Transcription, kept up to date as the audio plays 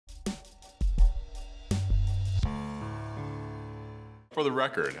for the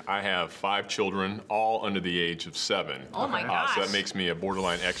record, I have 5 children, all under the age of 7. Oh my gosh. So that makes me a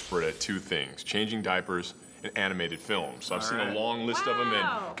borderline expert at 2 things, changing diapers and animated films. So I've seen a long list of them,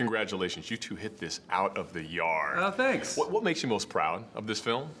 and congratulations, you 2 hit this out of the yard. Oh, thanks. What makes you most proud of this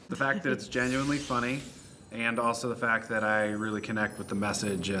film? The fact that it's genuinely funny, and also the fact that I really connect with the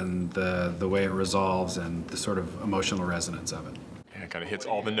message and the way it resolves and the sort of emotional resonance of it. Yeah, it kind of hits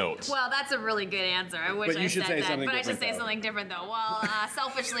all the notes. Well, that's a really good answer. I wish I said that, but I should say something different though. Well,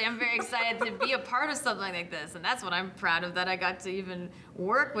 selfishly, I'm very excited to be a part of something like this, and that's what I'm proud of, that I got to even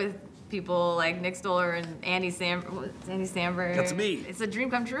work with people like Nick Stoller and Andy Samberg. That's me. It's a dream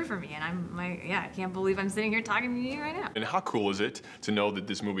come true for me, and I can't believe I'm sitting here talking to you right now. And how cool is it to know that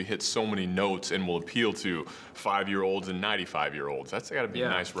this movie hits so many notes and will appeal to 5-year-olds and 95-year-olds? That's got to be a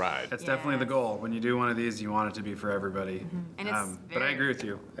nice ride. That's definitely the goal. When you do one of these, you want it to be for everybody. Mm-hmm. And it's but I agree with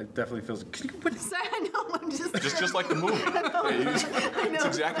you. It definitely feels. Sorry, I know, I'm just like the movie. It's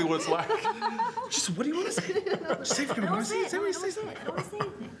exactly what it's like. Just what do you want to say? Just say something. Say something. I don't want to say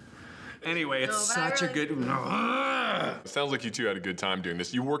anything. Anyway, it's such a good. It sounds like you 2 had a good time doing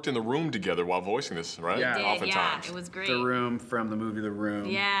this. You worked in the room together while voicing this, right? Yeah. Oftentimes. Yeah, it was great. The Room from the movie The Room.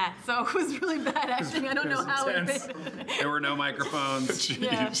 Yeah, so it was really bad acting. I don't know how it did. There were no microphones.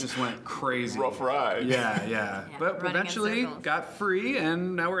 Jeez. It just went crazy. Rough ride. Yeah. But eventually got free,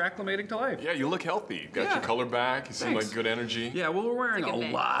 and now we're acclimating to life. Yeah, you look healthy. Got your color back. You seem like good energy. Yeah, well, we're wearing a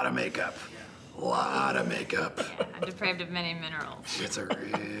bit. lot of makeup. A lot of makeup. Yeah, I'm deprived of many minerals. It's a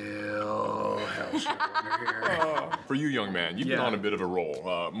real hell show over here. For you, young man, you've been on a bit of a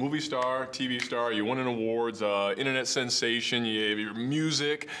roll. Movie star, TV star, you won an awards, internet sensation, you have your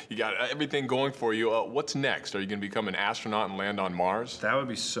music, you got everything going for you. What's next? Are you going to become an astronaut and land on Mars? That would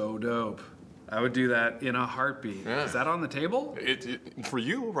be so dope. I would do that in a heartbeat. Yeah. Is that on the table? For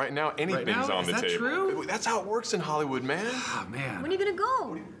you, right now, anything's on the table. Is that true? That's how it works in Hollywood, man. Oh, man. When are you gonna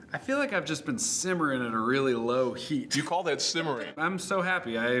go? I feel like I've just been simmering at a really low heat. You call that simmering? I'm so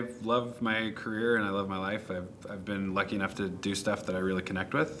happy. I love my career and I love my life. I've been lucky enough to do stuff that I really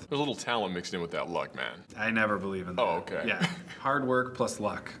connect with. There's a little talent mixed in with that luck, man. I never believe in that. Oh, okay. Yeah. Hard work plus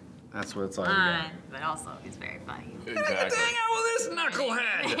luck. That's what it's all about. But also, it's very funny. Exactly. Hang out with this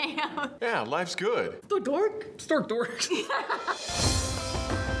knucklehead! Yeah, life's good. Stork dork.